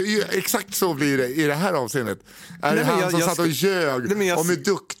exakt så blir det i det här avseendet. Han som satt och ljög om hur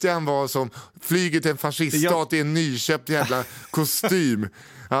duktig han var som flyger till en fasciststat i en nyköpt jävla kostym.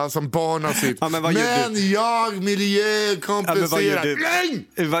 Ja, som barn har sitt. Men jag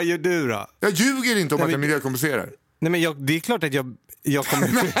miljökompenserar. Vad gör du då? Jag ljuger inte om att jag miljökompenserar. Nej, men det är klart att jag kommer...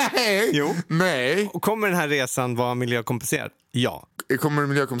 Nej. Och kommer den här resan vara miljökompenserad? Ja. Kommer du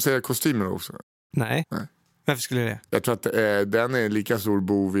miljökompensera kostymen också? Nej. Varför skulle det? Jag tror att den är lika stor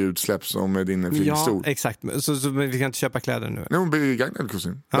bov i utsläpp som din flygstol. Ja, exakt. Så vi kan inte köpa kläder nu? Nej, hon begagnad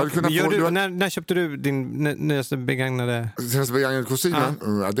kostym. När köpte du din nyaste begagnade... Senaste begagnade kostymen?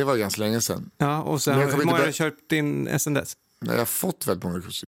 Ja, det var ganska länge sedan. Ja, och sen hur många har du köpt din SNDS? Nej, jag har fått väldigt många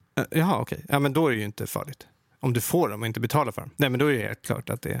kostymer. Jaha, okej. Ja, men då är det ju inte farligt. Om du får dem och inte betalar för dem. Nej, men då är det helt klart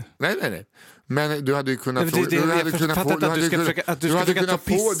att det är... Nej. Men du hade ju kunnat få... Du hade kunnat få... Att du ska försöka ta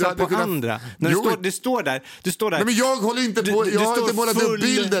pissa på andra. När du står där... Nej, men jag håller inte på... Jag har inte målat upp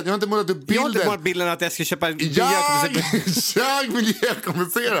bilden. Jag har inte målat bilden att jag ska köpa... Jag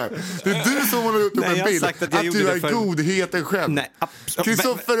miljökompenserar. Det är du som målar upp en bild. Att du är godheten själv. Nej,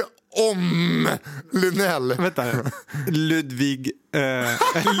 Kristoffer Lynell. Vänta.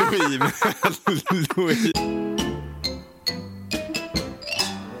 Louis.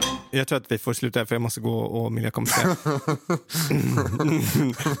 Jag tror att vi får sluta för jag måste gå och miljökompensera.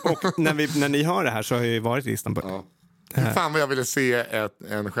 Och när ni hör det här så har jag ju varit i Istanbul. Ja. Fan vad jag ville se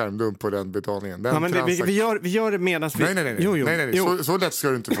en skärmdump på den betalningen. Vi gör det medan vi... Nej. Så lätt ska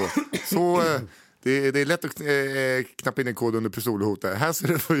du inte få. Det är lätt att knappa in en kod under pistolhot. Här ska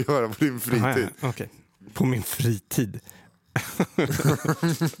du få göra på din fritid. Okej. På min fritid.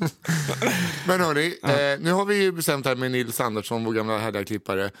 Men hörni, nu har vi ju bestämt här med Nils Andersson, vår gamla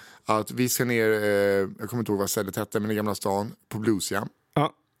härliga-klippare, att vi ska ner, jag kommer inte ihåg vad stället hette, men i Gamla stan på Bluesjam.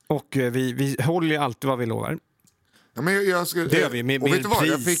 Ja, och vi håller ju alltid vad vi lovar. Ja, men jag ska, det gör vi med, och vet du vad?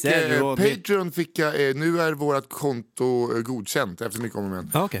 Jag fick, och Patreon fick jag, nu är vårt konto godkänt efter mycket om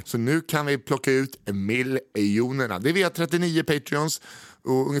och okay. Så nu kan vi plocka ut miljonerna. Det är via 39 Patreons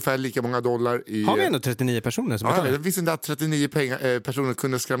och ungefär lika många dollar i... Har vi ändå 39 personer som betalar? Ja, jag visste inte att 39 personer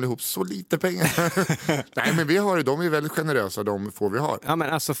kunde skramla ihop så lite pengar. Nej, men vi har de är väldigt generösa, de får vi ha. Ja, men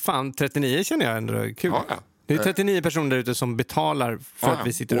alltså fan, 39 känner jag ändå kul. Ja. Det är 39 personer där ute som betalar för att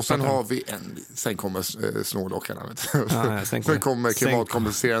vi sitter och sen har vi sen kommer snålockarna. Sen kommer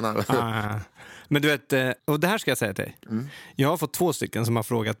klimatkompenserarna. Men du vet, och det här ska jag säga till dig. Jag har fått 2 stycken som har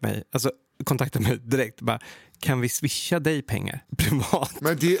frågat mig, alltså kontaktat mig direkt, bara, kan vi swisha dig pengar privat?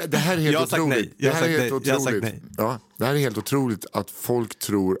 Men det här är helt otroligt. Det här är helt otroligt att folk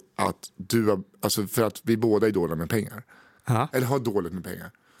tror att du har, alltså för att vi båda är dåliga med pengar. Eller har dåligt med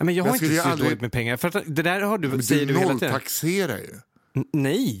pengar. Men jag har inte så dåligt med pengar. För att det där har du, säger du hela tiden. Du nolltaxerar ju.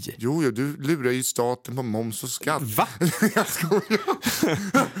 Nej. Jo, du lurar ju staten på moms och skatt. Va? Jag skojar.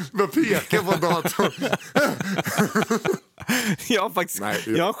 Vad pekar på datorn? Jag har faktiskt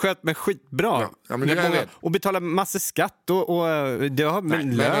jag har skött mig skitbra. Ja, men det och betalar massor skatt och det har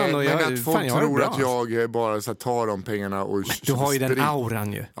med lön och men att folk tror att jag bara så tar de pengarna och du har ju den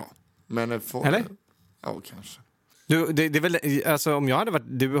auran ju. Ja. Men eller? Ja, kanske. Det är väl, alltså, om jag hade varit,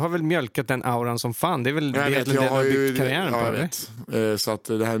 du har väl mjölkat den auran som fan. Det är väl jag har byggt karriären på det. Så att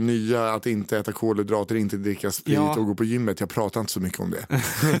det här nya att inte äta kolhydrater, inte dricka sprit och gå på gymmet, jag pratar inte så mycket om det.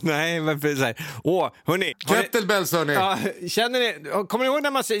 Nej, men precis. Hörni. Kettlebells, hörni. Ja, känner ni, kommer ni ihåg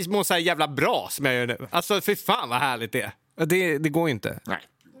när man mår så här jävla bra som jag gör nu? Alltså, för fan vad härligt det är. Det går inte. Nej.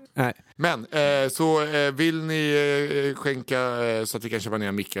 Men så vill ni skänka så att vi kan köpa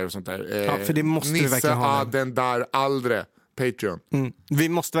nya mickar och sånt där. För det måste vi verkligen ha. Den där aldre Patreon. Vi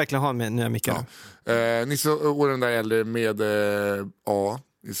måste verkligen ha med nya mickar. Nisse och den där äldre med A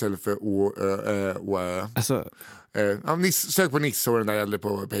istället för O. Alltså... sök på Nisse och den där äldre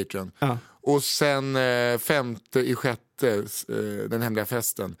på Patreon. Och sen 5/6 den hemliga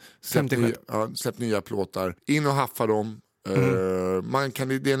festen. Släpp nya plåtar. In och haffa dem. Man kan,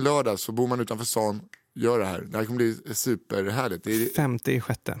 det är en lördag, så bor man utanför stan, gör det här. Det här kommer bli superhärligt. Det är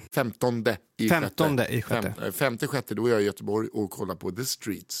 15:e i 5/6, då är jag i Göteborg och kollar på The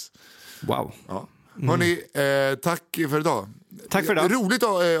Streets. Wow. Hörrni, tack för idag. Tack för idag. Roligt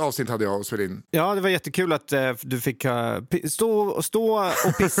avsnitt hade jag och Svelin. Ja, det var jättekul att du fick stå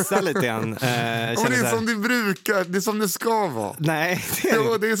och pissa lite grann. Det är som det brukar, det är som det ska vara. Nej,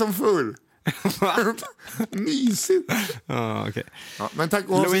 det är som förr. Mysigt. Okay. Men tack,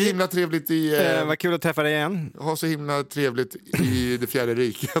 och ha så himla trevligt vad kul att träffa dig igen. Ha så himla trevligt i det fjärde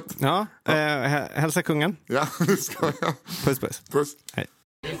riket. Hälsa kungen. Ja, det ska jag. Puss. Hej.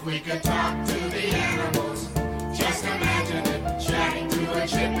 If we could talk to the animals, just imagine it, chatting to a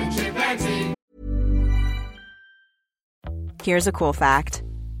chip and chimpanzee. Here's a cool fact.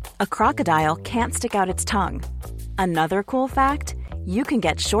 A crocodile can't stick out its tongue. Another cool fact, you can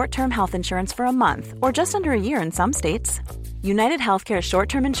get short-term health insurance for a month or just under a year in some states. United Healthcare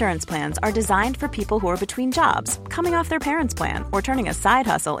short-term insurance plans are designed for people who are between jobs, coming off their parents' plan, or turning a side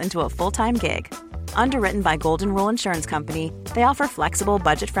hustle into a full-time gig. Underwritten by Golden Rule Insurance Company, they offer flexible,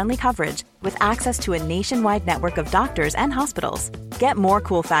 budget-friendly coverage with access to a nationwide network of doctors and hospitals. Get more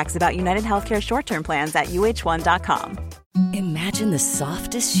cool facts about United Healthcare short-term plans at uh1.com. Imagine the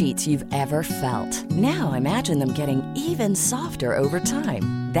softest sheets you've ever felt. Now imagine them getting even softer over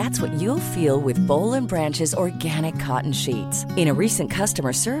time. That's what you'll feel with Boll & Branch's organic cotton sheets. In a recent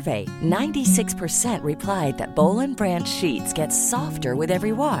customer survey, 96% replied that Boll & Branch sheets get softer with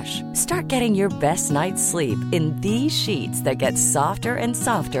every wash. Start getting your best night's sleep in these sheets that get softer and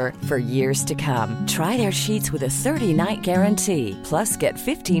softer for years to come. Try their sheets with a 30-night guarantee. Plus, get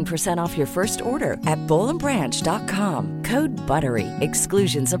 15% off your first order at bollandbranch.com. Code BUTTERY.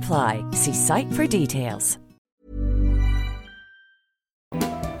 Exclusions apply. See site for details.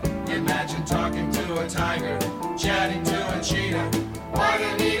 Imagine talking to a tiger, chatting to a cheetah. Why do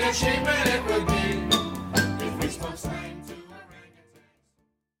you need a chimpanzee?